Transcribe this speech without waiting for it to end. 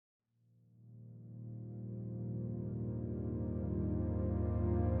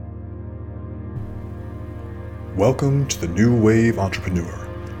Welcome to the New Wave Entrepreneur,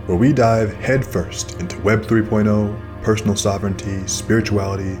 where we dive headfirst into Web 3.0, personal sovereignty,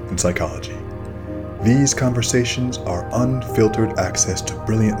 spirituality, and psychology. These conversations are unfiltered access to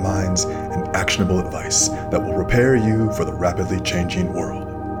brilliant minds and actionable advice that will prepare you for the rapidly changing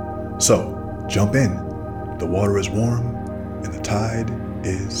world. So, jump in. The water is warm and the tide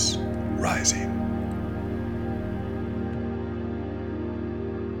is rising.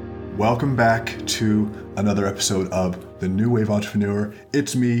 Welcome back to another episode of The New Wave Entrepreneur.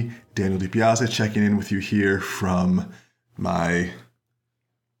 It's me, Daniel DiPiazza, checking in with you here from my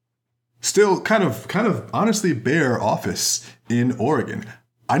still kind of honestly bare office in Oregon.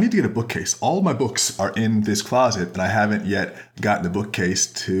 I need to get a bookcase. All of my books are in this closet, and I haven't yet gotten a bookcase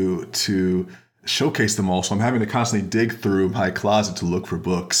to showcase them all, so I'm having to constantly dig through my closet to look for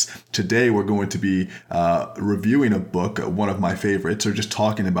books. Today we're going to be reviewing a book, one of my favorites, or just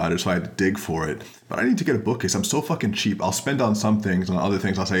talking about it, so I had to dig for it. But I need to get a bookcase. I'm so fucking cheap. I'll spend on some things, on other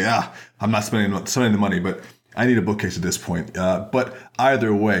things I'll say, I'm not spending the money, but I need a bookcase at this point. But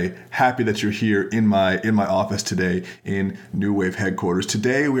either way, happy that you're here in my office today in New Wave headquarters.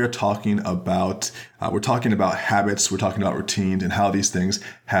 Today we are talking about habits, we're talking about routines, and how these things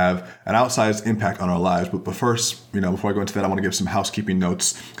have an outsized impact on our lives. But first, before I go into that, I want to give some housekeeping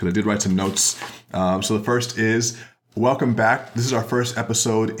notes because I did write some notes. So the first is, welcome back. This is our first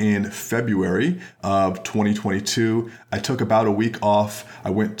episode in February of 2022. I took about a week off. I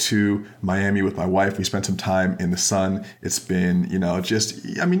went to Miami with my wife. We spent some time in the sun. It's been, if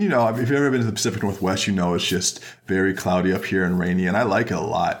you've ever been to the Pacific Northwest, it's just very cloudy up here and rainy, and I like it a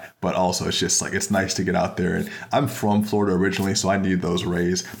lot, but also it's just like, it's nice to get out there. And I'm from Florida originally, so I need those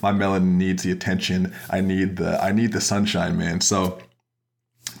rays. My melanin needs the attention. I need the sunshine, man. So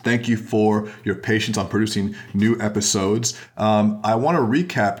thank you for your patience on producing new episodes. I want to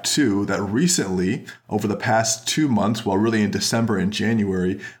recap, too, that recently, over the past 2 months, well, really in December and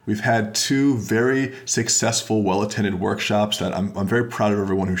January, we've had two very successful, well-attended workshops that I'm very proud of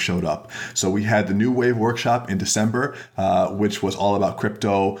everyone who showed up. So we had the New Wave workshop in December, which was all about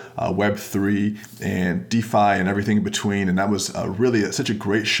crypto, Web3, and DeFi, and everything in between. And that was really such a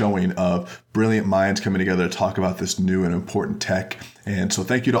great showing of brilliant minds coming together to talk about this new and important tech. And so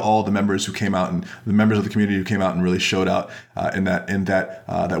thank you to all the members who came out and the members of the community who came out and really showed out in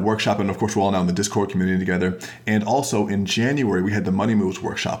that workshop. And of course, we're all now in the Discord community together. And also in January, we had the Money Moves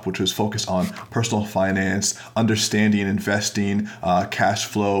workshop, which was focused on personal finance, understanding investing, cash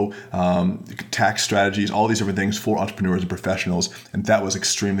flow, tax strategies, all these different things for entrepreneurs and professionals. And that was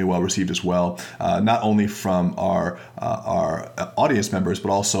extremely well received as well, not only from our audience members,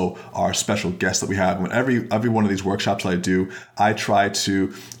 but also our special guests that we have. When every one of these workshops that I do, I try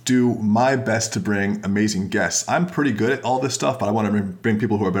to do my best to bring amazing guests. I'm pretty good at all this stuff, but I want to bring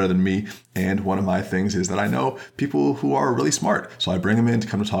people who are better than me. And one of my things is that I know people who are really smart. So I bring them in to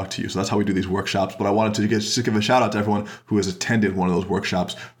come to talk to you. So that's how we do these workshops. But I wanted to just give a shout out to everyone who has attended one of those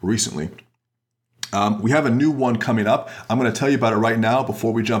workshops recently. We have a new one coming up. I'm going to tell you about it right now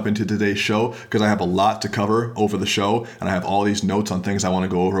before we jump into today's show, because I have a lot to cover over the show, and I have all these notes on things I want to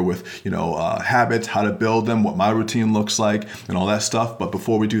go over with, habits, how to build them, what my routine looks like, and all that stuff. But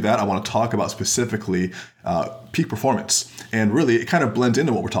before we do that, I want to talk about specifically peak performance. And really, it kind of blends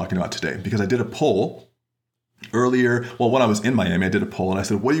into what we're talking about today, because I did a poll earlier. Well, when I was in Miami, I did a poll and I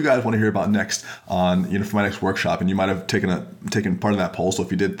said, what do you guys want to hear about next on, for my next workshop? And you might have taken part of that poll. So if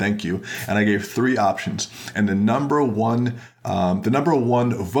you did, thank you. And I gave 3 options. And the number one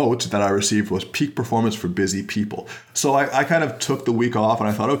vote that I received was peak performance for busy people. So I kind of took the week off and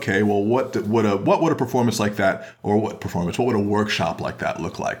I thought, okay, well, what would a performance like that, or what would a workshop like that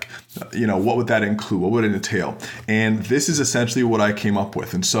look like? What would that include? What would it entail? And this is essentially what I came up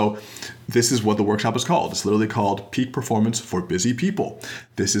with. And so this is what the workshop is called. It's literally called Peak Performance for Busy People.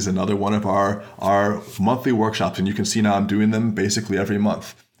 This is another one of our monthly workshops, and you can see now I'm doing them basically every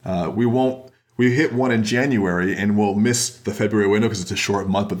month. We hit one in January and we'll miss the February window because it's a short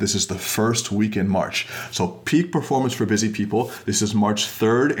month, but this is the first week in March. So Peak Performance for Busy People. This is March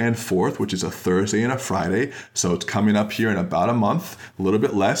 3rd and 4th, which is a Thursday and a Friday. So it's coming up here in about a month, a little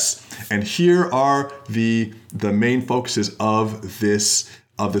bit less. And here are the main focuses of this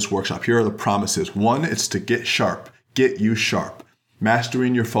workshop. Here are the promises. 1, it's to get you sharp.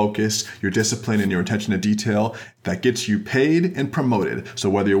 Mastering your focus, your discipline, and your attention to detail that gets you paid and promoted. So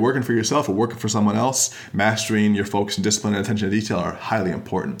whether you're working for yourself or working for someone else, mastering your focus and discipline and attention to detail are highly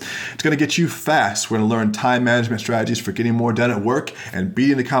important. It's going to get you fast. We're going to learn time management strategies for getting more done at work and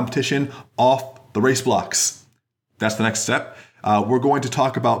beating the competition off the race blocks. That's the next step. We're going to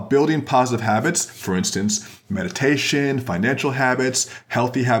talk about building positive habits, for instance, meditation, financial habits,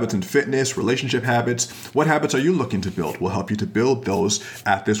 healthy habits and fitness, relationship habits. What habits are you looking to build? We'll help you to build those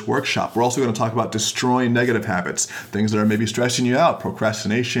at this workshop. We're also going to talk about destroying negative habits, things that are maybe stressing you out,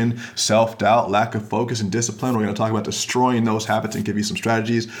 procrastination, self-doubt, lack of focus and discipline. We're going to talk about destroying those habits and give you some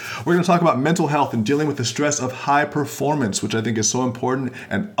strategies. We're going to talk about mental health and dealing with the stress of high performance, which I think is so important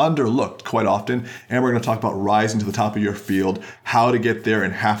and underlooked quite often. And we're going to talk about rising to the top of your field, how to get there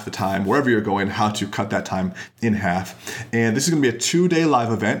in half the time, wherever you're going, how to cut that time in half. And this is going to be a 2-day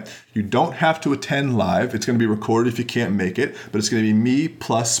live event. You don't have to attend live. It's going to be recorded if you can't make it, but it's going to be me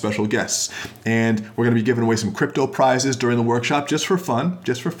plus special guests. And we're going to be giving away some crypto prizes during the workshop just for fun.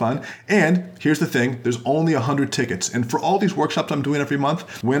 And here's the thing, there's only 100 tickets. And for all these workshops I'm doing every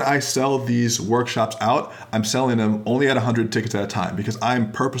month, when I sell these workshops out, I'm selling them only at 100 tickets at a time because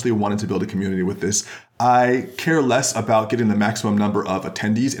I'm purposely wanting to build a community with this. I care less about getting the maximum number of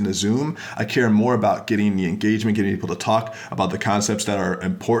attendees in a Zoom. I care more about getting the engagement, getting people to talk about the concepts that are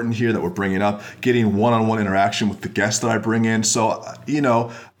important here that we're bringing up, getting one-on-one interaction with the guests that I bring in. So,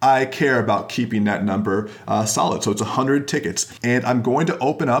 I care about keeping that number solid. So it's 100 tickets. And I'm going to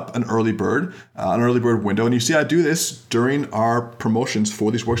open up an early bird window. And you see I do this during our promotions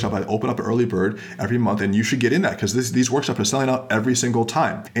for these workshops. I open up an early bird every month, and you should get in that because these workshops are selling out every single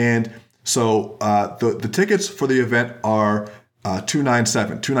time. And so the tickets for the event are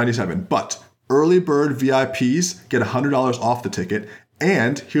 $297, but early bird VIPs get $100 off the ticket.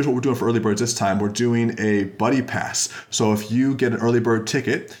 And here's what we're doing for early birds this time. We're doing a buddy pass. So if you get an early bird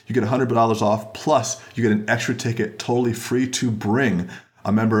ticket, you get $100 off, plus you get an extra ticket totally free to bring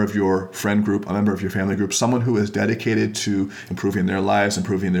a member of your friend group, a member of your family group, someone who is dedicated to improving their lives,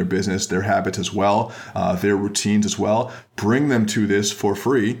 improving their business, their habits as well, their routines as well. Bring them to this for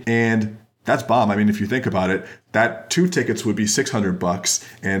free. And that's bomb. I mean, if you think about it, that 2 tickets would be $600,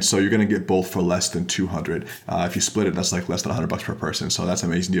 and so you're going to get both for less than $200. If you split it, that's like less than $100 per person. So that's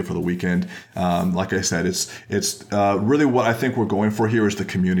an amazing deal for the weekend. Like I said, it's really what I think we're going for here is the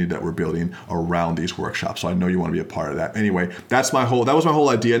community that we're building around these workshops. So I know you want to be a part of that. Anyway, that was my whole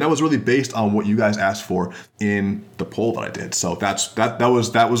idea, and that was really based on what you guys asked for in the poll that I did. So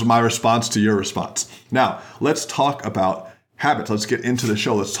that was my response to your response. Now let's talk about habits. Let's get into the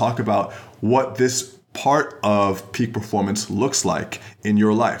show. Let's talk about what this part of peak performance looks like in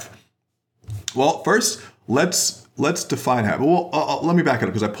your life. Well, first, let's define habit. Well, let me back it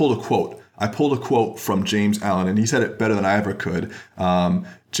up because I pulled a quote from James Allen, and he said it better than I ever could.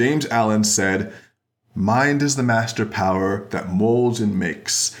 James Allen said, "Mind is the master power that molds and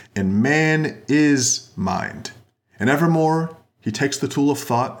makes, and man is mind. And evermore he takes the tool of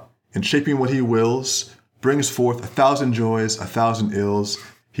thought, and shaping what he wills, brings forth 1,000 joys, 1,000 ills.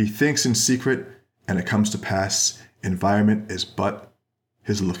 He thinks in secret, and it comes to pass. Environment is but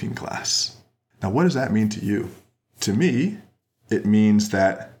his looking glass." Now, what does that mean to you? To me, it means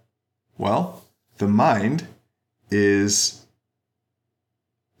that, well, the mind is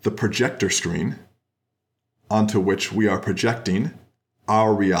the projector screen onto which we are projecting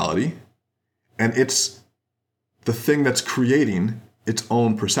our reality, and it's the thing that's creating its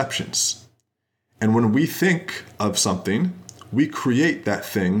own perceptions. And when we think of something, we create that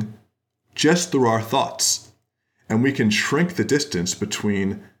thing just through our thoughts. And we can shrink the distance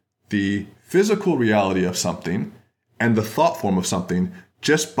between the physical reality of something and the thought form of something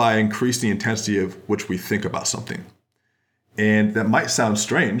just by increasing the intensity of which we think about something. And that might sound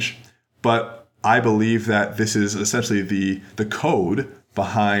strange, but I believe that this is essentially the code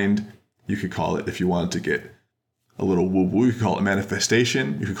behind, you could call it, if you wanted to get a little woo-woo, you could call it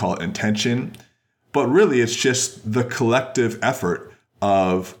manifestation, you could call it intention. But really, it's just the collective effort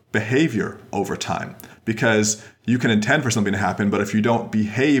of behavior over time, because you can intend for something to happen, but if you don't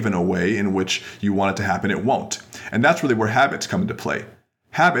behave in a way in which you want it to happen, it won't. And that's really where habits come into play.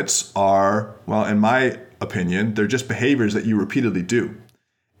 Habits are, well, in my opinion, they're just behaviors that you repeatedly do.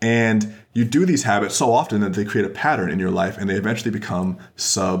 And you do these habits so often that they create a pattern in your life, and they eventually become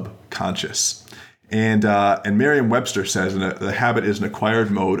subconscious. And Merriam-Webster says that the habit is an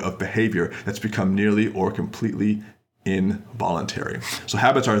acquired mode of behavior that's become nearly or completely involuntary. So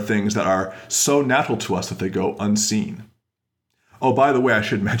habits are things that are so natural to us that they go unseen. Oh, by the way, I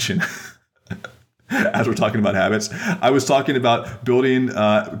should mention, as we're talking about habits, I was talking about building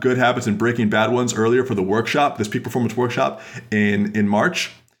good habits and breaking bad ones earlier for the workshop, this peak performance workshop in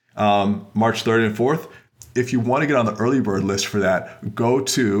March 3rd and 4th. If you want to get on the early bird list for that, go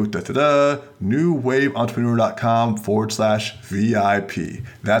to newwaveentrepreneur.com/VIP.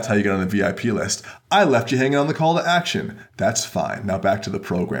 That's how you get on the VIP list. I left you hanging on the call to action. That's fine. Now back to the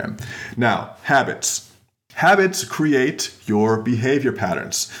program. Now, habits. Habits create your behavior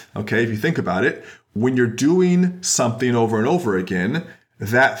patterns. Okay, if you think about it, when you're doing something over and over again,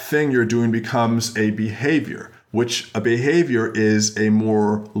 that thing you're doing becomes a behavior, which a behavior is a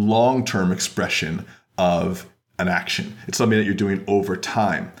more long-term expression of an action. It's something that you're doing over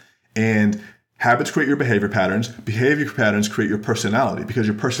time. And habits create your behavior patterns create your personality, because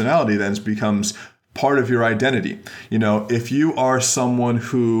your personality then becomes part of your identity. If you are someone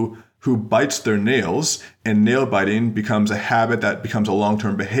who bites their nails and nail biting becomes a habit that becomes a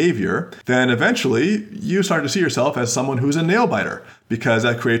long-term behavior, then eventually you start to see yourself as someone who's a nail biter, because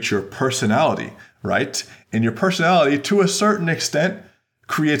that creates your personality, right? And your personality, to a certain extent,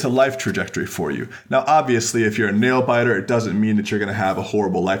 creates a life trajectory for you. Now, obviously, if you're a nail biter, it doesn't mean that you're going to have a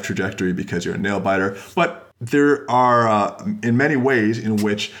horrible life trajectory because you're a nail biter, but there are in many ways in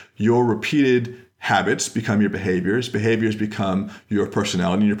which your repeated habits become your behaviors become your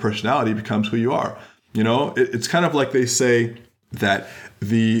personality, and your personality becomes who you are. It's kind of like they say that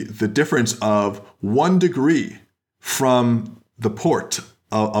the difference of 1 degree from the port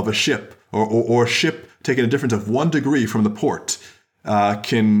of a ship, or a ship taking a difference of 1 degree from the port,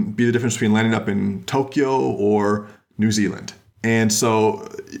 can be the difference between landing up in Tokyo or New Zealand. And so,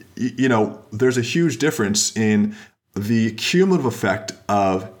 there's a huge difference in the cumulative effect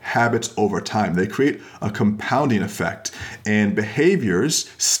of habits over time. They create a compounding effect, and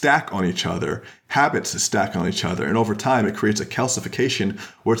behaviors stack on each other, habits stack on each other, and over time it creates a calcification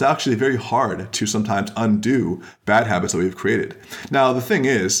where it's actually very hard to sometimes undo bad habits that we've created. Now, the thing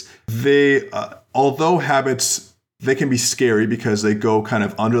is, although habits, they can be scary because they go kind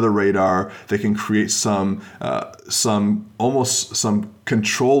of under the radar. They can create some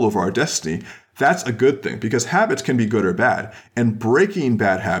control over our destiny. That's a good thing, because habits can be good or bad, and breaking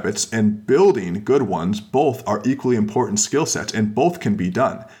bad habits and building good ones both are equally important skill sets, and both can be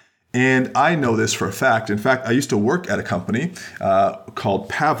done. And I know this for a fact. In fact, I used to work at a company called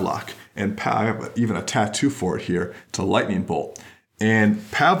Pavlok, and I have even a tattoo for it here. It's a lightning bolt. And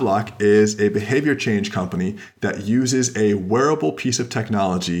Pavlok is a behavior change company that uses a wearable piece of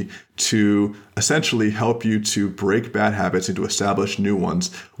technology to essentially help you to break bad habits and to establish new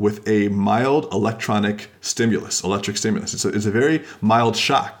ones with a mild electric stimulus. It's a very mild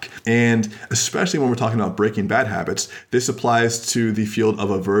shock. And especially when we're talking about breaking bad habits, this applies to the field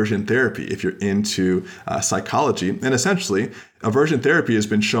of aversion therapy if you're into psychology. And essentially, aversion therapy has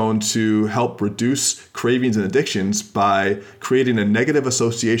been shown to help reduce cravings and addictions by creating a negative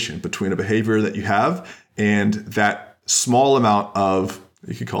association between a behavior that you have and that small amount of,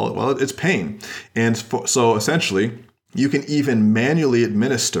 you could call it, well, it's pain. And so essentially, you can even manually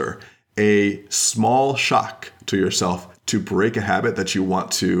administer a small shock to yourself to break a habit that you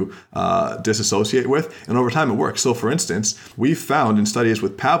want to disassociate with. And over time, it works. So for instance, we've found in studies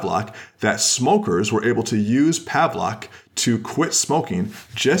with Pavlok that smokers were able to use Pavlok to quit smoking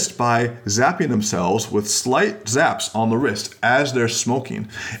just by zapping themselves with slight zaps on the wrist as they're smoking.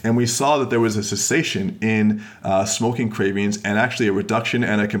 And we saw that there was a cessation in smoking cravings, and actually a reduction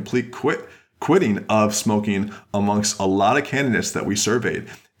and a complete quitting of smoking amongst a lot of candidates that we surveyed.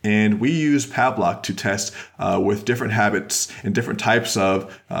 And we use Pavlok to test with different habits and different types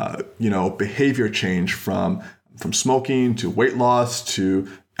of behavior change, from smoking to weight loss to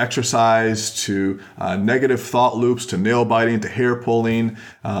exercise to negative thought loops to nail biting to hair pulling.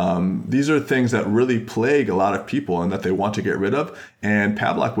 These are things that really plague a lot of people and that they want to get rid of. And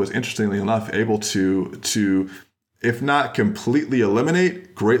Pavlok was, interestingly enough, able to if not completely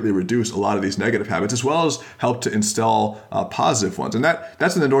eliminate, greatly reduce a lot of these negative habits, as well as help to install positive ones. And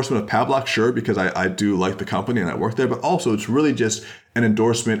that's an endorsement of Pavlok, sure, because I do like the company and I work there, but also it's really just an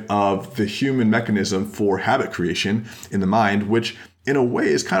endorsement of the human mechanism for habit creation in the mind, which in a way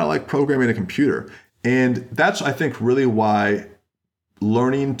is kind of like programming a computer. And that's, I think, really why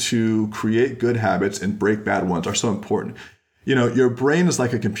learning to create good habits and break bad ones are so important. Your brain is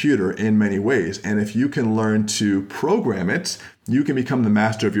like a computer in many ways, and if you can learn to program it, you can become the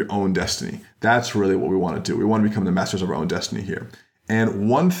master of your own destiny. That's really what we want to do. We want to become the masters of our own destiny here. And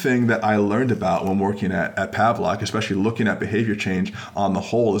one thing that I learned about when working at Pavlok, especially looking at behavior change on the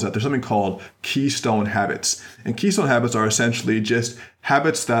whole, is that there's something called keystone habits. And keystone habits are essentially just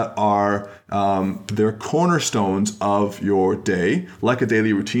habits that are they're cornerstones of your day, like a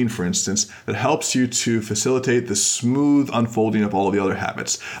daily routine, for instance, that helps you to facilitate the smooth unfolding of all of the other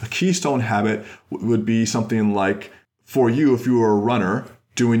habits. A keystone habit would be something like, for you, if you were a runner,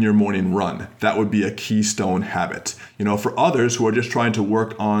 doing your morning run. That would be a keystone habit. For others who are just trying to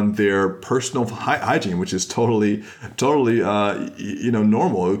work on their personal hygiene, which is totally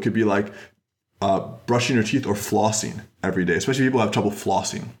normal. It could be like brushing your teeth or flossing every day, especially people who have trouble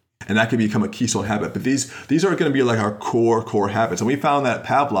flossing. And that can become a keystone habit. But these are going to be like our core habits. And we found that at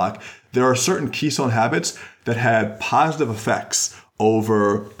Pavlok, there are certain keystone habits that had positive effects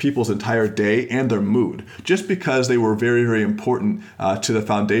over people's entire day and their mood, just because they were very, very important to the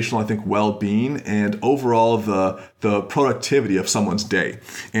foundational, I think, well-being and overall the productivity of someone's day.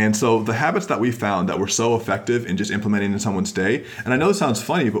 And so the habits that we found that were so effective in just implementing in someone's day, and I know this sounds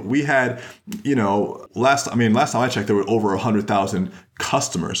funny, but we had, last time I checked, there were over 100,000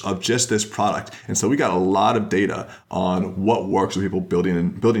 customers of just this product. And so we got a lot of data on what works with people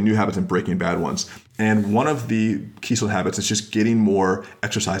building new habits and breaking bad ones. And one of the keystone habits is just getting more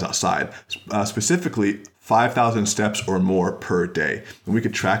exercise outside, specifically 5,000 steps or more per day. And we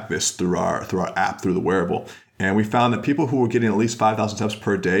could track this through our app, through the wearable. And we found that people who were getting at least 5,000 steps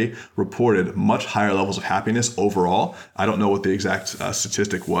per day reported much higher levels of happiness overall. I don't know what the exact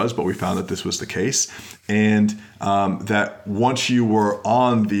statistic was, but we found that this was the case. And that once you were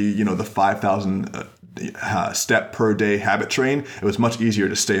on the 5,000 step per day habit train, it was much easier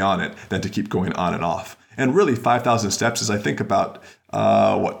to stay on it than to keep going on and off. And really 5,000 steps is, I think, about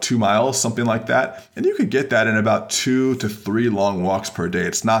 2 miles, something like that. And you could get that in about 2 to 3 long walks per day.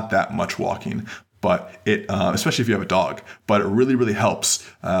 It's not that much walking, but it, especially if you have a dog, but it really, really helps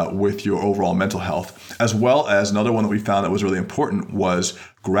with your overall mental health. As well as another one that we found that was really important was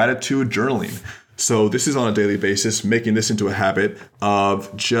gratitude journaling. So this is on a daily basis, making this into a habit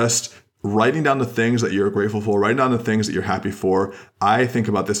of just writing down the things that you're grateful for, writing down the things that you're happy for. I think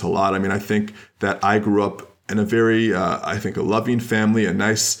about this a lot. I mean, I think that I grew up in a very, a loving family, a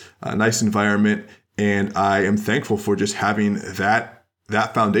nice environment, and I am thankful for just having that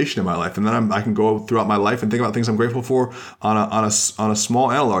foundation in my life. And then I can go throughout my life and think about things I'm grateful for on a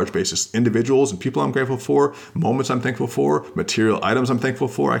small and a large basis. Individuals and people I'm grateful for, moments I'm thankful for, material items I'm thankful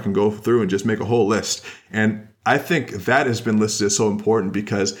for. I can go through and just make a whole list. And I think that has been listed as so important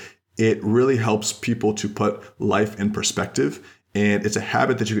because it really helps people to put life in perspective. And it's a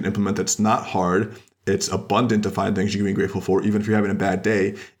habit that you can implement that's not hard. It's abundant to find things you can be grateful for, even if you're having a bad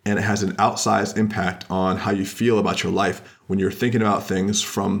day. And it has an outsized impact on how you feel about your life when you're thinking about things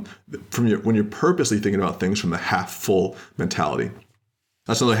when you're purposely thinking about things from the half full mentality.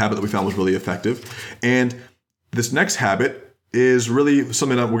 That's another habit that we found was really effective. And this next habit is really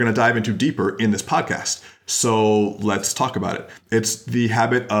something that we're going to dive into deeper in this podcast. So let's talk about it. It's the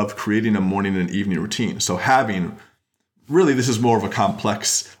habit of creating a morning and evening routine. So really, this is more of a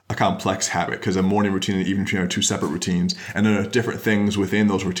complex habit because a morning routine and evening routine are two separate routines, and there are different things within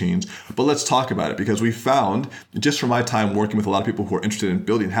those routines. But let's talk about it because we found, just from my time working with a lot of people who are interested in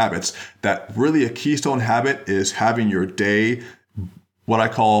building habits, that really a keystone habit is having your day, what I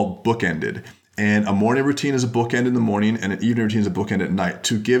call bookended. And a morning routine is a bookend in the morning, and an evening routine is a bookend at night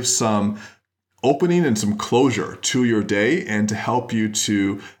to give some opening and some closure to your day and to help you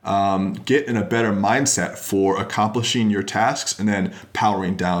to get in a better mindset for accomplishing your tasks and then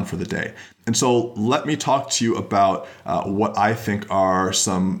powering down for the day. And so let me talk to you about what I think are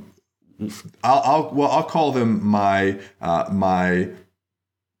some, I'll call them my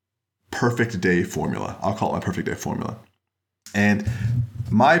perfect day formula. I'll call it my perfect day formula. And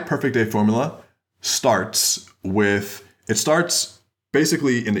my perfect day formula starts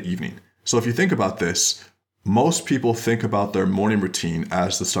basically in the evening. So if you think about this, most people think about their morning routine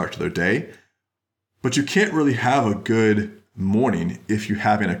as the start to their day, but you can't really have a good morning if you're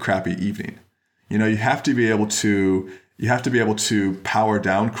having a crappy evening. You have to be able to power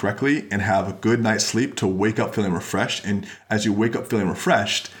down correctly and have a good night's sleep to wake up feeling refreshed. And as you wake up feeling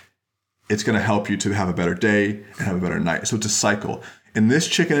refreshed, it's going to help you to have a better day and have a better night. So it's a cycle. In this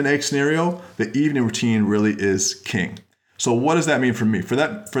chicken and egg scenario, the evening routine really is king. So what does that mean for me?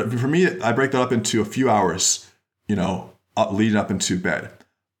 For me, I break that up into a few hours, leading up into bed.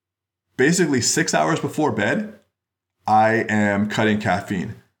 Basically 6 hours before bed, I am cutting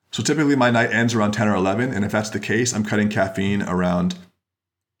caffeine. So typically my night ends around 10 or 11. And if that's the case, I'm cutting caffeine around,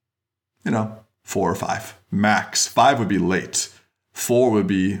 4 or 5. Max. 5 would be late. 4 would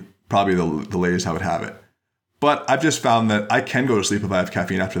be probably the latest I would have it. But I've just found that I can go to sleep if I have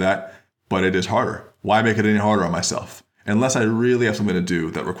caffeine after that, but it is harder. Why make it any harder on myself? Unless I really have something to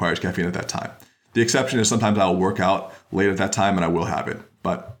do that requires caffeine at that time. The exception is sometimes I'll work out late at that time and I will have it,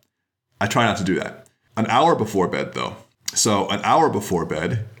 but I try not to do that. An hour before bed though. So an hour before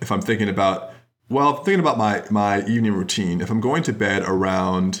bed, if I'm thinking about my evening routine, if I'm going to bed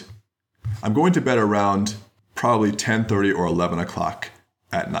around probably 10:30 or 11 o'clock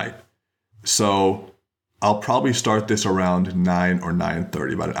at night. So I'll probably start this around 9 or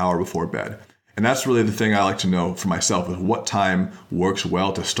 9:30, about an hour before bed. And that's really the thing I like to know for myself is what time works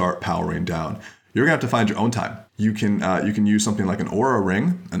well to start powering down. You're gonna have to find your own time. You can use something like an Oura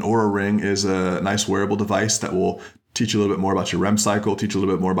ring. An Oura ring is a nice wearable device that will teach you a little bit more about your REM cycle, teach you a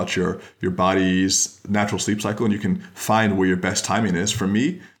little bit more about your body's natural sleep cycle, and you can find where your best timing is. For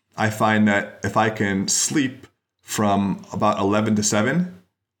me, I find that if I can sleep from about 11 to 7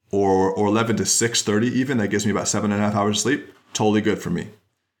 or 11 to 6:30 even, that gives me about 7.5 hours of sleep, totally good for me.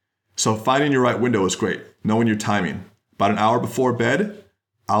 So finding your right window is great, knowing your timing. About an hour before bed,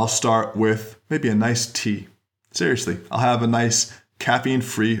 I'll start with maybe a nice tea. Seriously, I'll have a nice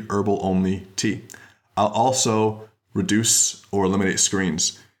caffeine-free, herbal-only tea. I'll also reduce or eliminate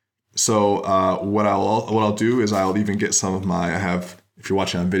screens. So what I'll do is I'll even get some of if you're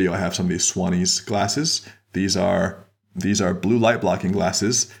watching on video, I have some of these Swannies glasses. These are blue light blocking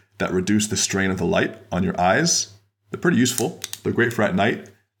glasses that reduce the strain of the light on your eyes. They're pretty useful. They're great for at night.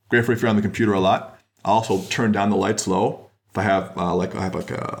 Great for if you're on the computer a lot. I'll also turn down the lights low. If I have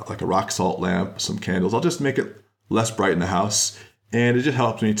like a rock salt lamp, some candles, I'll just make it less bright in the house, and it just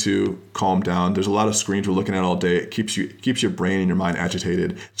helps me to calm down. There's a lot of screens we're looking at all day. It keeps your brain and your mind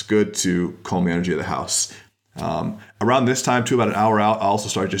agitated. It's good to calm the energy of the house. Around this time too, about an hour out, I'll also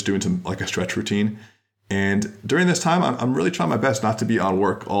start just doing some like a stretch routine. And during this time, I'm really trying my best not to be on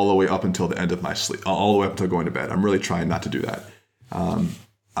work all the way up until the end of my sleep, all the way up until going to bed. I'm really trying not to do that.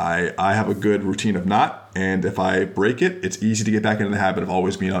 I have a good routine of not, and if I break it, it's easy to get back into the habit of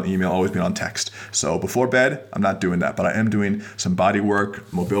always being on email, always being on text. So before bed, I'm not doing that, but I am doing some body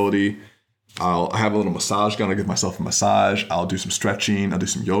work, mobility. I'll have a little massage gun. I'll give myself a massage. I'll do some stretching. I'll do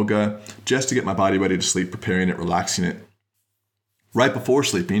some yoga just to get my body ready to sleep, preparing it, relaxing it. Right before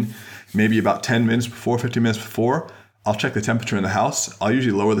sleeping, maybe about 10 minutes before, 15 minutes before, I'll check the temperature in the house. I'll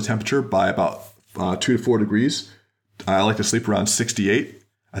usually lower the temperature by about 2 to 4 degrees. I like to sleep around 68.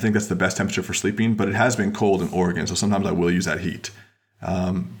 I think that's the best temperature for sleeping, but it has been cold in Oregon, so sometimes I will use that heat.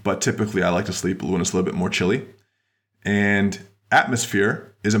 But typically I like to sleep when it's a little bit more chilly. And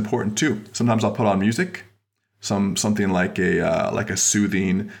atmosphere is important too. Sometimes I'll put on music, something like a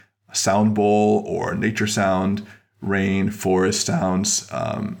soothing sound bowl or nature sound, rain, forest sounds,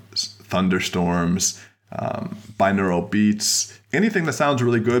 thunderstorms, binaural beats, anything that sounds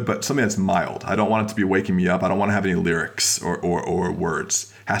really good, but something that's mild. I don't want it to be waking me up. I don't want to have any lyrics or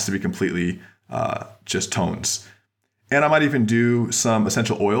words. It has to be completely just tones. And I might even do some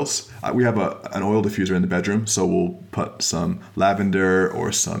essential oils. We have an oil diffuser in the bedroom, so we'll put some lavender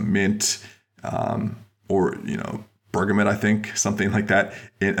or some mint or bergamot, I think, something like that,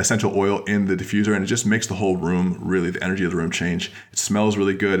 in essential oil in the diffuser, and it just makes the whole room, really, the energy of the room change. It smells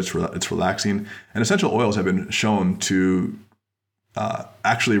really good. It's relaxing, and essential oils have been shown to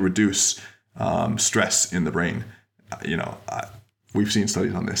actually reduce stress in the brain. We've seen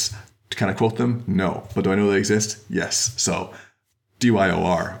studies on this. Can I quote them? No. But do I know they exist? Yes. So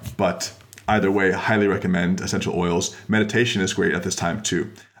DYOR. But either way, I highly recommend essential oils. Meditation is great at this time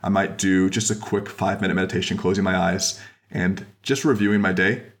too. I might do just a quick 5-minute meditation, closing my eyes and just reviewing my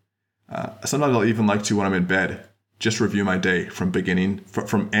day. Sometimes I'll even like to, when I'm in bed, just review my day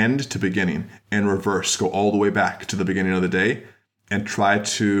from end to beginning, and reverse, go all the way back to the beginning of the day, and try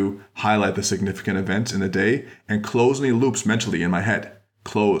to highlight the significant events in the day and close any loops mentally in my head.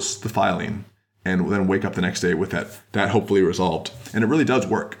 Close the filing, and then wake up the next day with that hopefully resolved. And it really does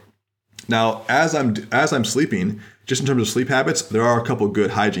work. Now, as I'm sleeping, just in terms of sleep habits, there are a couple of good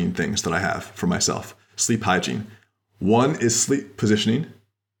hygiene things that I have for myself. Sleep hygiene. One is sleep positioning.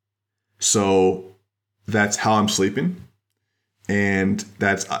 So that's how I'm sleeping. And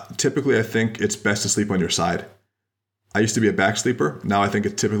that's typically, I think it's best to sleep on your side. I used to be a back sleeper. Now I think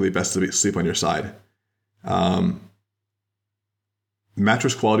it's typically best to sleep on your side.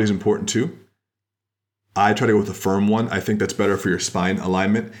 Mattress quality is important too. I try to go with a firm one. I think that's better for your spine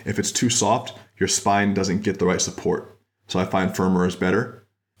alignment. If it's too soft, your spine doesn't get the right support. So I find firmer is better.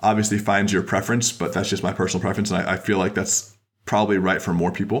 Obviously, find your preference, but that's just my personal preference, and I feel like that's probably right for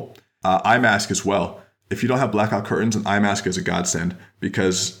more people. Eye mask as well. If you don't have blackout curtains, an eye mask is a godsend,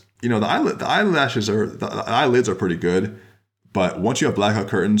 because the eyelids are pretty good. But once you have blackout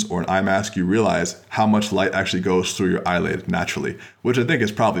curtains or an eye mask, you realize how much light actually goes through your eyelid naturally, which I think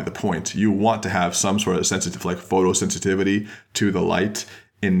is probably the point. You want to have some sort of photosensitivity to the light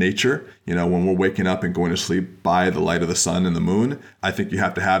in nature. When we're waking up and going to sleep by the light of the sun and the moon, I think you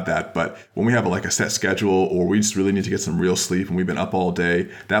have to have that. But when we have a set schedule, or we just really need to get some real sleep and we've been up all day,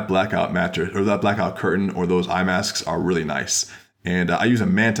 that blackout mattress or that blackout curtain or those eye masks are really nice. And I use a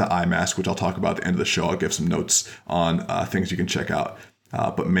Manta eye mask, which I'll talk about at the end of the show. I'll give some notes on things you can check out.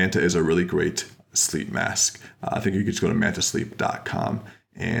 But Manta is a really great sleep mask. I think you could just go to mantasleep.com,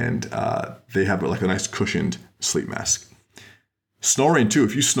 and they have a nice cushioned sleep mask. Snoring too.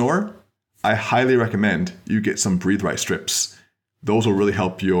 If you snore, I highly recommend you get some Breathe Right strips. Those will really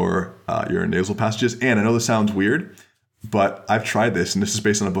help your nasal passages. And I know this sounds weird, but I've tried this, and this is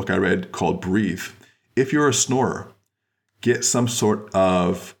based on a book I read called Breathe. If you're a snorer, get some sort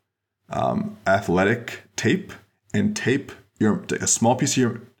of athletic tape and tape a small piece of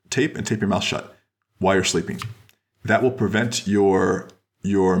your tape and tape your mouth shut while you're sleeping. That will prevent your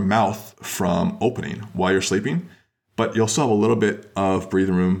mouth from opening while you're sleeping, but you'll still have a little bit of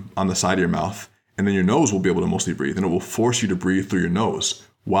breathing room on the side of your mouth, and then your nose will be able to mostly breathe, and it will force you to breathe through your nose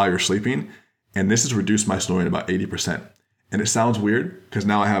while you're sleeping. And this has reduced my snoring about 80%. And it sounds weird because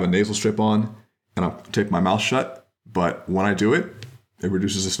now I have a nasal strip on and I'm taping my mouth shut, but when I do it, it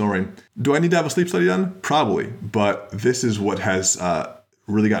reduces the snoring. Do I need to have a sleep study done? Probably, but this is what has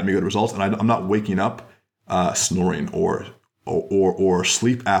really gotten me good results, and I'm not waking up snoring or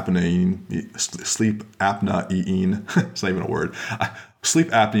sleep apnea. It's not even a word. Sleep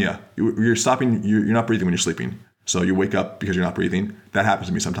apnea. You're stopping. You're not breathing when you're sleeping, so you wake up because you're not breathing. That happens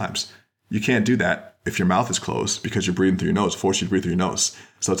to me sometimes. You can't do that if your mouth is closed because you're breathing through your nose. Force you to breathe through your nose.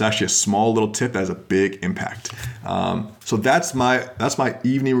 So it's actually a small little tip that has a big impact. So that's my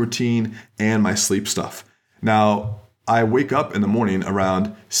evening routine and my sleep stuff. Now I wake up in the morning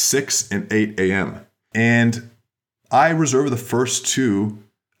around 6 and 8 a.m. and I reserve the first 2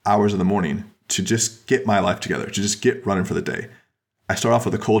 hours of the morning to just get my life together, to just get running for the day. I start off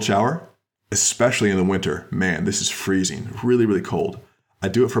with a cold shower, especially in the winter. Man, this is freezing, really, really cold. I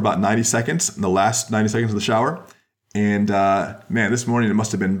do it for about 90 seconds, in the last 90 seconds of the shower. And man, this morning it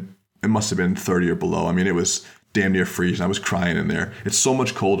must have been 30 or below. I mean, it was damn near freezing. I was crying in there. It's so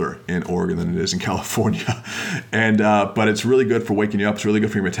much colder in Oregon than it is in California. And but it's really good for waking you up. It's really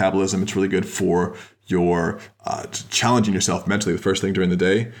good for your metabolism. It's really good for your challenging yourself mentally the first thing during the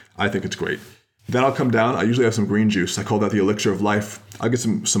day. I think it's great. Then I'll come down. I usually have some green juice. I call that the elixir of life. I'll get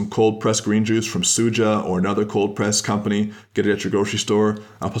some cold pressed green juice from Suja or another cold pressed company. Get it at your grocery store.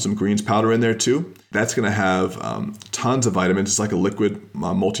 I'll put some greens powder in there too. That's going to have tons of vitamins. It's like a liquid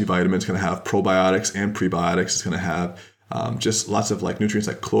multivitamin. It's going to have probiotics and prebiotics. It's going to have just lots of like nutrients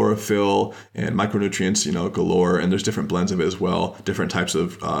like chlorophyll and micronutrients, galore. And there's different blends of it as well. Different types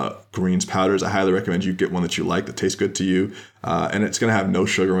of greens powders. I highly recommend you get one that you like, that tastes good to you. And it's going to have no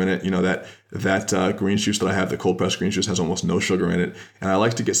sugar in it. That green juice that I have, the cold pressed green juice, has almost no sugar in it. And I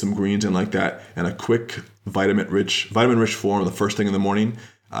like to get some greens in like that and a quick vitamin rich form the first thing in the morning.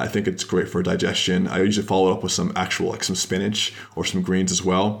 I think it's great for digestion. I usually follow it up with some some spinach or some greens as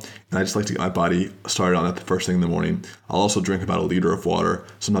well. And I just like to get my body started on that the first thing in the morning. I'll also drink about a liter of water.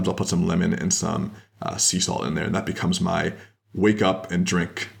 Sometimes I'll put some lemon and some sea salt in there, and that becomes my wake up and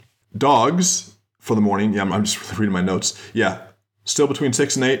drink. Dogs for the morning. Yeah, I'm just reading my notes. Yeah. Still between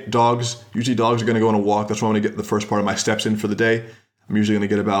 6 and 8, dogs. Usually dogs are going to go on a walk. That's where I'm going to get the first part of my steps in for the day. I'm usually going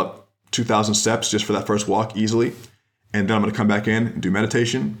to get about 2,000 steps just for that first walk easily. And then I'm going to come back in and do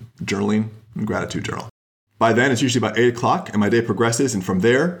meditation, journaling, and gratitude journal. By then, it's usually about 8 o'clock and my day progresses. And from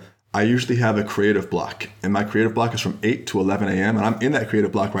there, I usually have a creative block. And my creative block is from 8 to 11 a.m. And I'm in that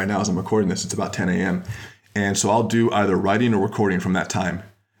creative block right now as I'm recording this. It's about 10 a.m. And so I'll do either writing or recording from that time.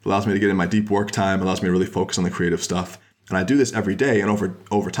 It allows me to get in my deep work time. It allows me to really focus on the creative stuff. And I do this every day, and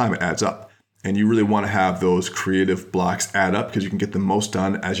over time it adds up. And you really want to have those creative blocks add up because you can get the most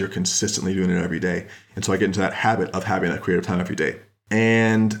done as you're consistently doing it every day. And so I get into that habit of having that creative time every day.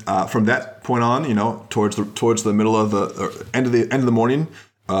 And from that point on, towards the middle of the end of the morning,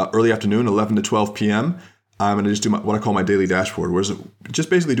 early afternoon, 11 to 12 p.m., I'm going to just do what I call my daily dashboard, where it's just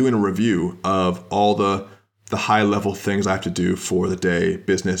basically doing a review of all the high level things I have to do for the day,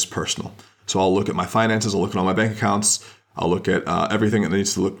 business, personal. So I'll look at my finances, I'll look at all my bank accounts, I'll look at everything that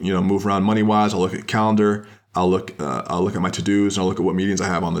needs to move around money-wise. I'll look at calendar. I'll look at my to-dos, and I'll look at what meetings I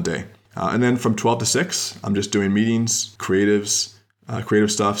have on the day. And then from 12 to 6, I'm just doing meetings, creative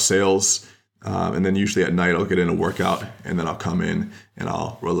stuff, sales. And then usually at night, I'll get in a workout, and then I'll come in and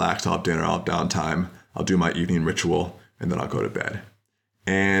I'll relax. I'll have dinner. I'll have downtime. I'll do my evening ritual, and then I'll go to bed.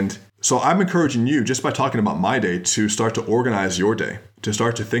 And so I'm encouraging you, just by talking about my day, to start to organize your day, to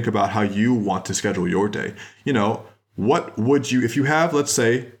start to think about how you want to schedule your day. What would you, if you have, let's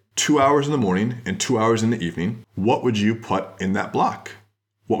say, 2 hours in the morning and 2 hours in the evening, what would you put in that block?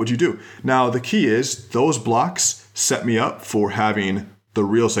 What would you do? Now, the key is those blocks set me up for having the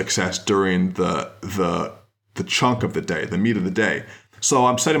real success during the chunk of the day, the meat of the day. So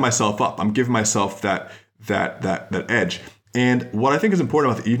I'm setting myself up. I'm giving myself that edge. And what I think is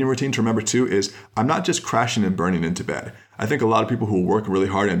important about the evening routine to remember too is I'm not just crashing and burning into bed. I think a lot of people who work really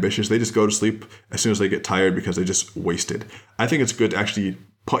hard and ambitious, they just go to sleep as soon as they get tired because they just wasted. I think it's good to actually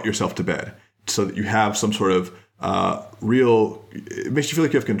put yourself to bed so that you have some sort of it makes you feel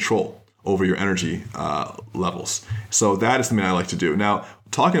like you have control over your energy levels. So that is something I like to do. Now,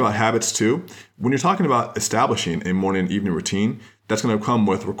 talking about habits too, when you're talking about establishing a morning and evening routine, that's going to come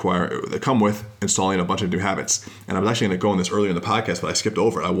with installing a bunch of new habits. And I was actually going to go on this earlier in the podcast, but I skipped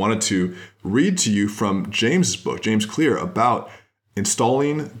over it. I wanted to read to you from James's book, James Clear, about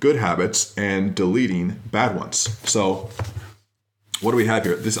installing good habits and deleting bad ones. So what do we have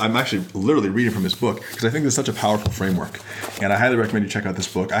here? I'm actually literally reading from his book because I think this is such a powerful framework. And I highly recommend you check out this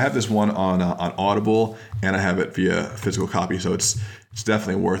book. I have this one on Audible, and I have it via physical copy. So it's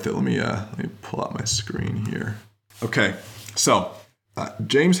definitely worth it. Let me pull out my screen here. Okay, so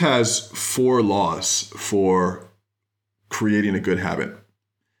James has 4 laws for creating a good habit.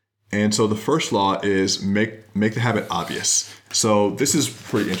 And so the first law is make the habit obvious. So this is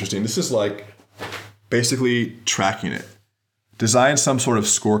pretty interesting. This is like basically tracking it. Design some sort of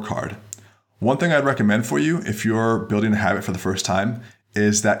scorecard. One thing I'd recommend for you if you're building a habit for the first time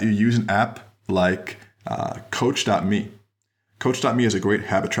is that you use an app like Coach.me. Coach.me is a great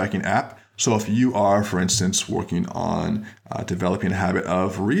habit tracking app. So if you are, for instance, working on developing a habit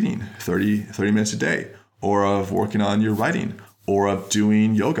of reading 30 minutes a day, or of working on your writing, or of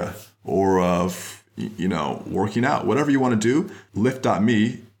doing yoga, or of working out, whatever you want to do,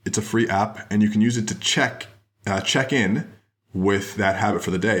 Lift.me, it's a free app, and you can use it to check in with that habit for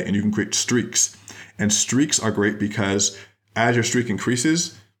the day, and you can create streaks. And streaks are great because as your streak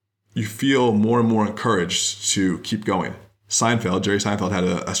increases, you feel more and more encouraged to keep going. Jerry Seinfeld had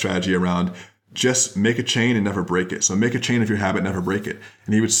a strategy around just make a chain and never break it. So make a chain of your habit, never break it.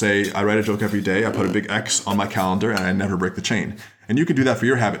 And he would say, I write a joke every day, I put a big X on my calendar, and I never break the chain. And you can do that for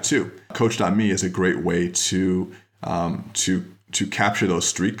your habit too. Coach.me is a great way to capture those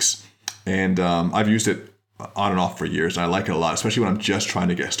streaks. And I've used it on and off for years, and I like it a lot, especially when I'm just trying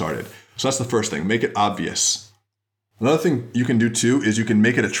to get started. So that's the first thing, make it obvious. Another thing you can do too is you can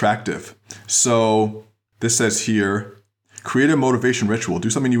make it attractive. So this says here, create a motivation ritual. Do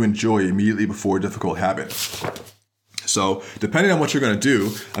something you enjoy immediately before a difficult habit. So depending on what you're going to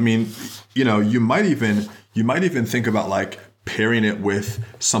do, you might even think about like pairing it with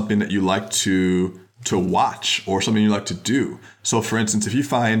something that you like to watch or something you like to do. So for instance, if you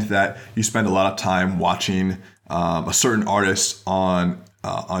find that you spend a lot of time watching a certain artist on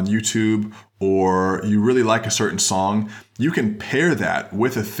YouTube, or you really like a certain song, you can pair that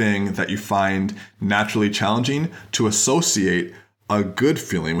with a thing that you find naturally challenging to associate a good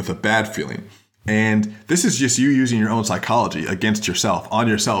feeling with a bad feeling. And this is just you using your own psychology against yourself, on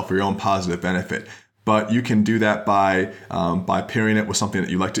yourself, for your own positive benefit. But you can do that by pairing it with something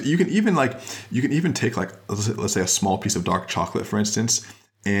that you like to. You can even take like let's say a small piece of dark chocolate, for instance,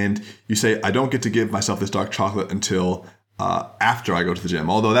 and you say, I don't get to give myself this dark chocolate until after I go to the gym,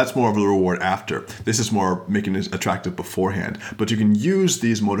 although that's more of a reward after. This is more making it attractive beforehand. But you can use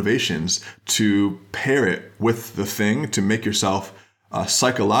these motivations to pair it with the thing to make yourself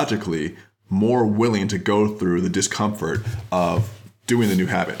psychologically more willing to go through the discomfort of doing the new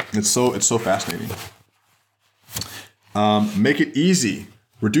habit. It's so fascinating. Make it easy.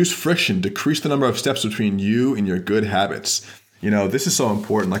 Reduce friction. Decrease the number of steps between you and your good habits. This is so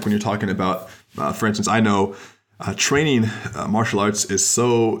important. Like when you're talking about, for instance, I know training martial arts is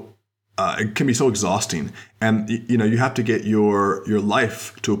it can be so exhausting, and you have to get your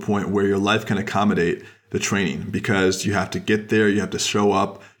life to a point where your life can accommodate the training, because you have to get there, you have to show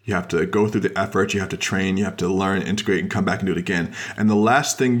up, you have to go through the effort, you have to train, you have to learn, integrate, and come back and do it again. And the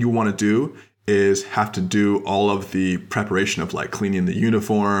last thing you want to do is have to do all of the preparation of like cleaning the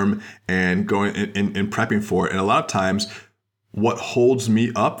uniform and going and prepping for it. And a lot of times what holds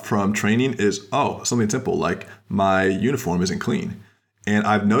me up from training is, something simple, like my uniform isn't clean. And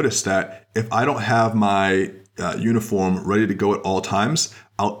I've noticed that if I don't have my uniform ready to go at all times,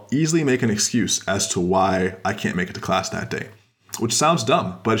 I'll easily make an excuse as to why I can't make it to class that day, which sounds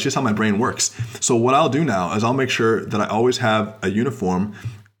dumb, but it's just how my brain works. So what I'll do now is I'll make sure that I always have a uniform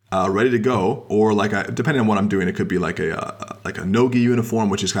ready to go, or depending on what I'm doing, it could be like a no-gi uniform,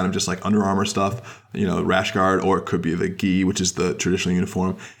 which is kind of just like Under Armour stuff, rash guard, or it could be the gi, which is the traditional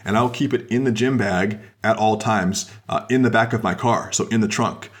uniform. And I'll keep it in the gym bag at all times, in the back of my car, so in the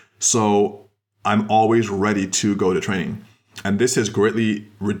trunk. So I'm always ready to go to training. And this has greatly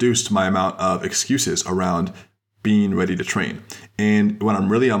reduced my amount of excuses around being ready to train. And when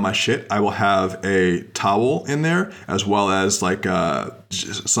I'm really on my shit, I will have a towel in there, as well as like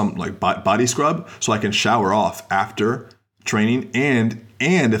some like body scrub, so I can shower off after training. And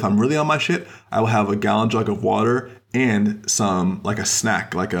if I'm really on my shit, I will have a gallon jug of water and some like a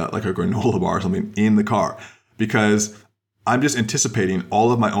snack, like a granola bar or something in the car, because I'm just anticipating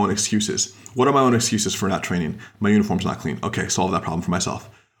all of my own excuses. What are my own excuses for not training? My uniform's not clean. Okay, solve that problem for myself.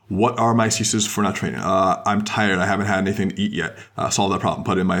 What are my excuses for not training? I'm tired. I haven't had anything to eat yet. Solve that problem.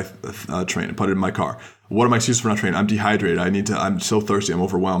 Put it in my train. Put it in my car. What are my excuses for not training? I'm dehydrated. I'm so thirsty. I'm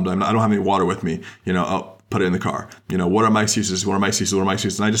overwhelmed. I don't have any water with me. Put it in the car. What are my excuses? What are my excuses? What are my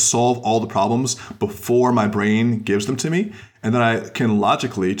excuses? And I just solve all the problems before my brain gives them to me. And then I can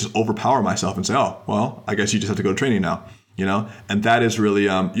logically just overpower myself and say, oh, well, I guess you just have to go to training now. And that is really, you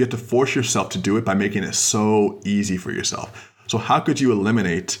have to force yourself to do it by making it so easy for yourself. So how could you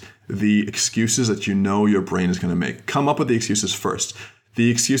eliminate the excuses that your brain is going to make? Come up with the excuses first. The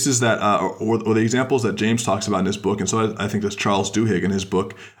excuses that, or the examples that James talks about in his book, and so I think that's Charles Duhigg in his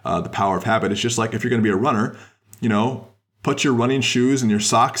book, The Power of Habit. It's just like if you're going to be a runner, put your running shoes and your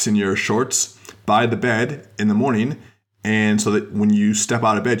socks and your shorts by the bed in the morning, and so that when you step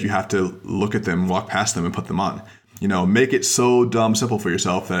out of bed, you have to look at them, walk past them, and put them on. Make it so dumb simple for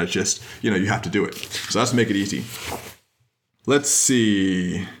yourself that it's just, you have to do it. So that's make it easy. Let's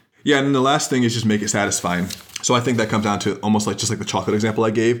see. Yeah, and then the last thing is just make it satisfying. So I think that comes down to almost like the chocolate example I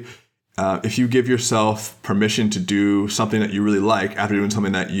gave. If you give yourself permission to do something that you really like after doing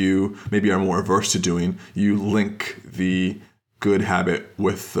something that you maybe are more averse to doing, you link the good habit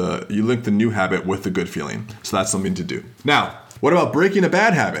with you link the new habit with the good feeling. So that's something to do. Now, what about breaking a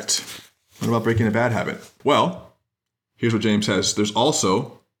bad habit? Well, here's what James says. There's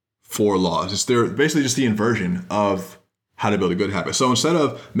also 4 laws. They're basically just the inversion of how to build a good habit. So instead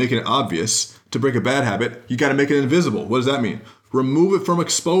of making it obvious to break a bad habit, you got to make it invisible. What does that mean? Remove it from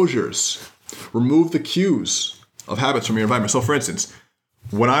exposures. Remove the cues of habits from your environment. So for instance,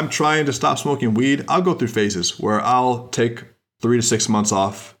 when I'm trying to stop smoking weed, I'll go through phases where I'll take 3 to 6 months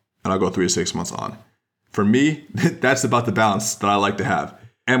off and I'll go 3 to 6 months on. For me, that's about the balance that I like to have.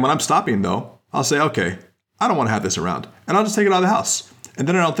 And when I'm stopping though, I'll say, okay, I don't want to have this around, and I'll just take it out of the house. And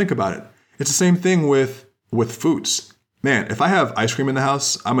then I don't think about it. It's the same thing with foods. Man, if I have ice cream in the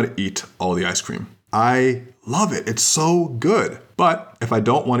house, I'm going to eat all the ice cream. I love it. It's so good. But if I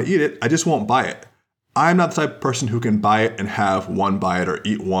don't want to eat it, I just won't buy it. I'm not the type of person who can buy it and have one bite or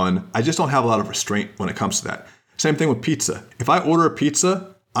eat one. I just don't have a lot of restraint when it comes to that. Same thing with pizza. If I order a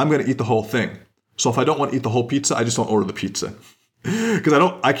pizza, I'm going to eat the whole thing. So if I don't want to eat the whole pizza, I just don't order the pizza.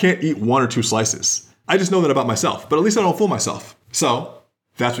 Because I can't eat 1 or 2 slices. I just know that about myself, but at least I don't fool myself. So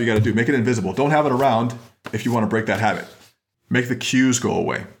that's what you got to do. Make it invisible. Don't have it around if you want to break that habit. Make the cues go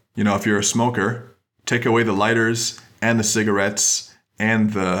away. If you're a smoker, take away the lighters and the cigarettes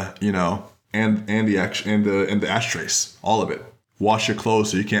and the, and the ashtrays, all of it. Wash your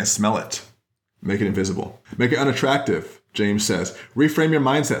clothes so you can't smell it. Make it invisible. Make it unattractive, James says. Reframe your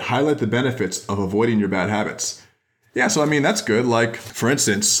mindset. Highlight the benefits of avoiding your bad habits. Yeah, so that's good. Like, for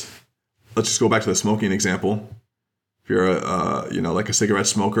instance, let's just go back to the smoking example. If you're like a cigarette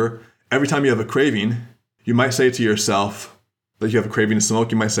smoker, every time you have a craving, you might say to yourself that you have a craving to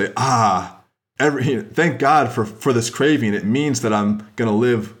smoke. You might say, thank God for this craving. It means that I'm going to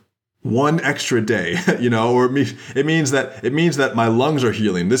live 1 extra day, or it means that my lungs are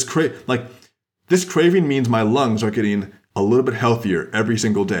healing. This craving means my lungs are getting a little bit healthier every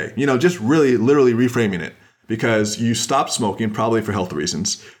single day. Just really literally reframing it. Because you stopped smoking probably for health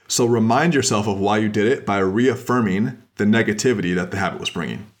reasons. So remind yourself of why you did it by reaffirming the negativity that the habit was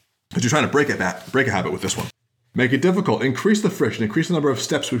bringing. Because you're trying to break a habit with this one. Make it difficult. Increase the friction. Increase the number of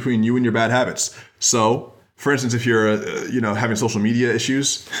steps between you and your bad habits. So, for instance, if you're having social media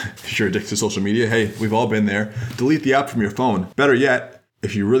issues, if you're addicted to social media, hey, we've all been there. Delete the app from your phone. Better yet,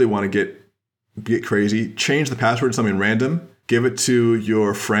 if you really want to get crazy, change the password to something random. Give it to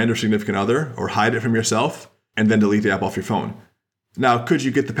your friend or significant other, or hide it from yourself. And then delete the app off your phone. Now, could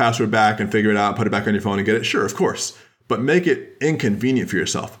you get the password back and figure it out, put it back on your phone and get it? Sure, of course. But make it inconvenient for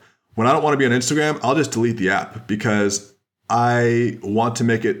yourself. When I don't want to be on Instagram, I'll just delete the app because I want to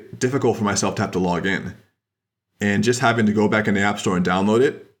make it difficult for myself to have to log in. And just having to go back in the App Store and download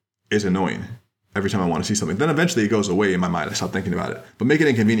it is annoying every time I want to see something. Then eventually it goes away in my mind. I stop thinking about it. But make it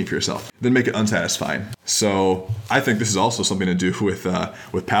inconvenient for yourself. Then make it unsatisfying. So I think this is also something to do with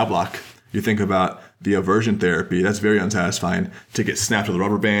Pavlok. You think about the aversion therapy, that's very unsatisfying. To get snapped with a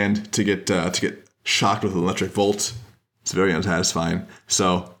rubber band, to get shocked with an electric volt, it's very unsatisfying.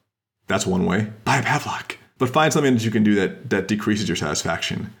 So that's one way. Buy a Pavlok. But find something that you can do that decreases your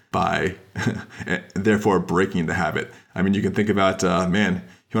satisfaction by therefore breaking the habit. I mean, you can think about, you want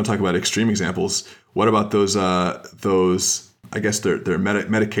to talk about extreme examples. What about those I guess they're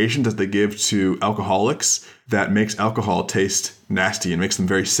medications that they give to alcoholics that makes alcohol taste nasty and makes them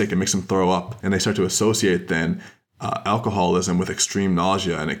very sick and makes them throw up. And they start to associate then alcoholism with extreme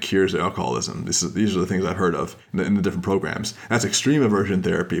nausea, and it cures their alcoholism. These are the things I've heard of in the different programs. That's extreme aversion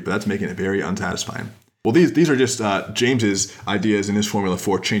therapy, but that's making it very unsatisfying. Well, these are just James's ideas in his formula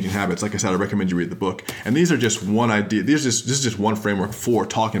for changing habits. Like I said, I recommend you read the book. And these are just one idea. This is just one framework for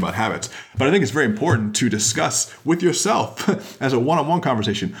talking about habits. But I think it's very important to discuss with yourself as a one-on-one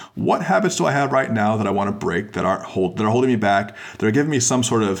conversation. What habits do I have right now that I want to break, that are holding me back, that are giving me some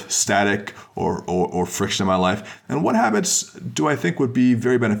sort of static or friction in my life? And what habits do I think would be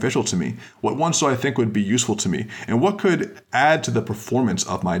very beneficial to me? What ones do I think would be useful to me? And what could add to the performance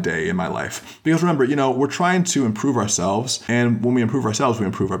of my day in my life? Because remember, we're trying to improve ourselves, and when we improve ourselves, we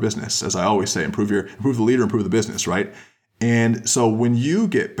improve our business. As I always say, improve the leader, improve the business, right? And so when you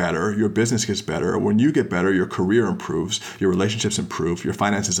get better, your business gets better. When you get better, your career improves, your relationships improve, your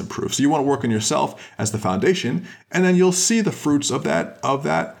finances improve. So you want to work on yourself as the foundation, and then you'll see the fruits of that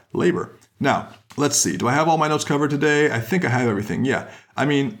labor. Now, let's see. Do I have all my notes covered today? I think I have everything. Yeah.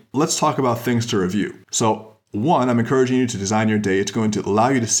 Let's talk about things to review. So, one, I'm encouraging you to design your day. It's going to allow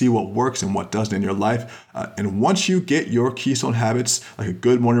you to see what works and what doesn't in your life. And once you get your keystone habits, like a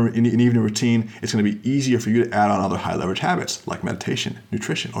good morning and evening routine, it's going to be easier for you to add on other high leverage habits like meditation,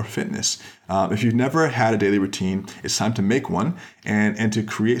 nutrition, or fitness. If you've never had a daily routine, it's time to make one and to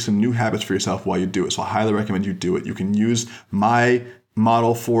create some new habits for yourself while you do it. So I highly recommend you do it. You can use my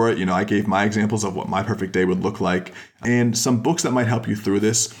model for it. I gave my examples of what my perfect day would look like and some books that might help you through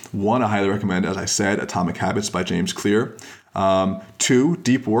this. One, I highly recommend, as I said, Atomic Habits by James Clear. Two,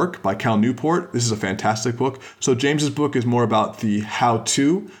 Deep Work by Cal Newport. This is a fantastic book. So James's book is more about the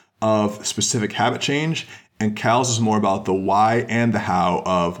how-to of specific habit change, and Cal's is more about the why and the how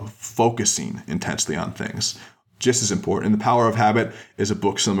of focusing intensely on things. Just as important. And The Power of Habit is a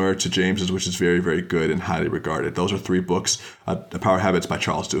book similar to James's, which is very, very good and highly regarded. Those are three books. The Power of Habits by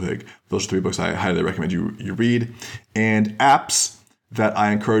Charles Duhigg. Those are three books I highly recommend you read. And apps that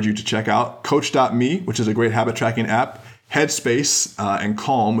I encourage you to check out. Coach.me, which is a great habit tracking app. Headspace and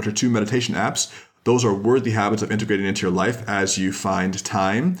Calm, which are two meditation apps. Those are worthy habits of integrating into your life as you find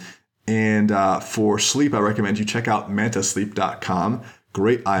time. And for sleep, I recommend you check out mantasleep.com.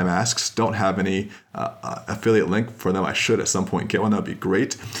 Great eye masks. Don't have any affiliate link for them. I should at some point get one. That would be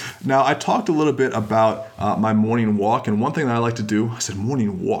great. Now, I talked a little bit about my morning walk. And one thing that I like to do, I said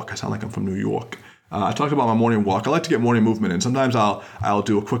morning walk. I sound like I'm from New York. I talked about my morning walk. I like to get morning movement in. Sometimes I'll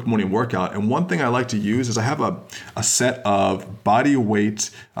do a quick morning workout. And one thing I like to use is I have a set of body weight.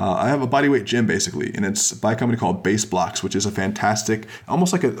 I have a body weight gym basically, and it's by a company called Base Blocks, which is a fantastic,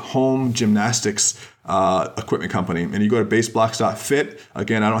 almost like a home gymnastics equipment company. And you go to baseblocks.fit.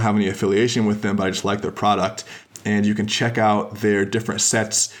 Again, I don't have any affiliation with them, but I just like their product. And you can check out their different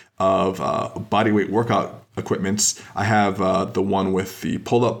sets of body weight workout equipments. I have the one with the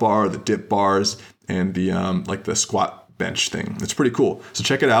pull-up bar, the dip bars, and the like the squat bench thing. It's pretty cool. So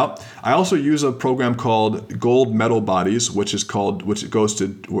check it out. I also use a program called Gold Medal Bodies, which is GMB.io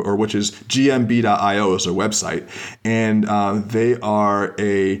is their website, and they are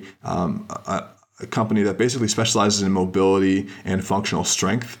a company that basically specializes in mobility and functional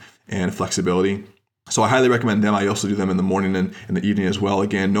strength and flexibility. So I highly recommend them. I also do them in the morning and in the evening as well.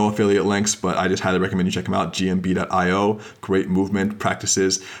 Again, no affiliate links, but I just highly recommend you check them out. GMB.io, great movement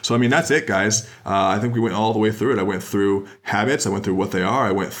practices. So, that's it, guys. I think we went all the way through it. I went through habits. I went through what they are.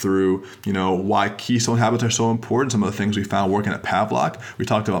 I went through, why keystone habits are so important. Some of the things we found working at Pavlok. We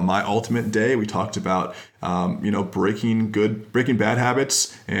talked about my ultimate day. We talked about breaking bad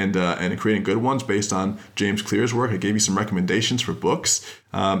habits and creating good ones based on James Clear's work. I gave you some recommendations for books.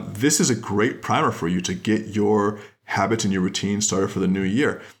 This is a great primer for you to get your habits and your routine started for the new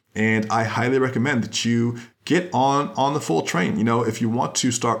year. And I highly recommend that you get on the full train. If you want to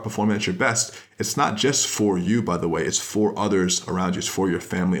start performing at your best, it's not just for you, by the way, it's for others around you. It's for your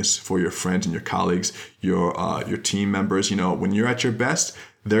family, it's for your friends and your colleagues, your team members. When you're at your best,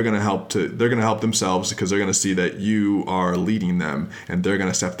 they're going to help themselves because they're going to see that you are leading them and they're going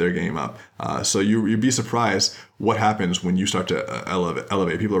to step their game up. So you'd be surprised what happens when you start to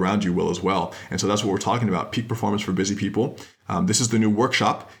elevate. People around you will as well. And so that's what we're talking about, peak performance for busy people. This is the new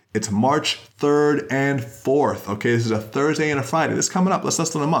workshop. It's March 3rd and 4th. Okay, this is a Thursday and a Friday. This is coming up. That's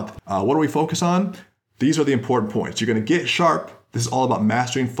less than a month. What do we focus on? These are the important points. You're going to get sharp. This is all about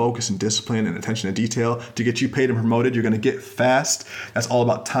mastering focus and discipline and attention to detail to get you paid and promoted. You're going to get fast. That's all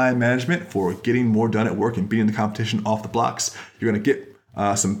about time management for getting more done at work and beating the competition off the blocks. You're going to get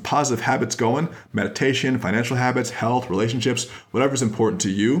some positive habits going, meditation, financial habits, health, relationships, whatever's important to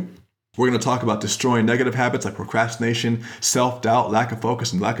you. We're going to talk about destroying negative habits like procrastination, self-doubt, lack of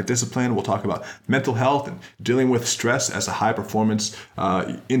focus, and lack of discipline. We'll talk about mental health and dealing with stress as a high-performance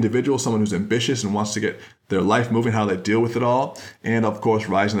individual, someone who's ambitious and wants to get their life moving, how they deal with it all, and of course,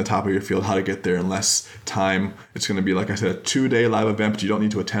 rising to the top of your field, how to get there in less time. It's going to be, like I said, a 2-day live event, but you don't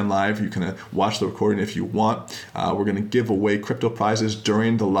need to attend live. You can watch the recording if you want. We're going to give away crypto prizes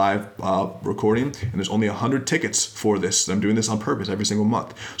during the live recording, and there's only 100 tickets for this. I'm doing this on purpose every single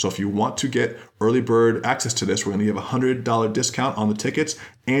month. So if you want to get early bird access to this, we're going to give a $100 discount on the tickets,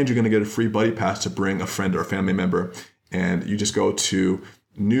 and you're going to get a free buddy pass to bring a friend or a family member. And you just go to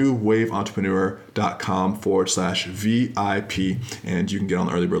newwaveentrepreneur.com/VIP, and you can get on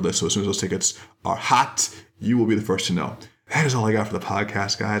the early bird list. So as soon as those tickets are hot, you will be the first to know. That is all I got for the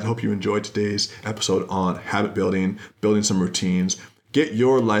podcast, guys. I hope you enjoyed today's episode on habit building, building some routines. Get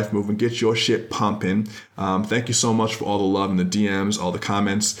your life moving, get your shit pumping. Thank you so much for all the love and the DMs, all the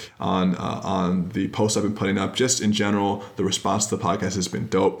comments on the posts I've been putting up. Just in general, the response to the podcast has been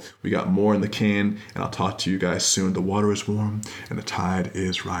dope. We got more in the can, and I'll talk to you guys soon. The water is warm and the tide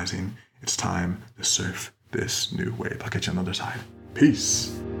is rising. It's time to surf this new wave. I'll catch you on the other side.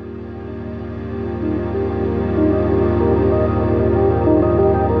 Peace.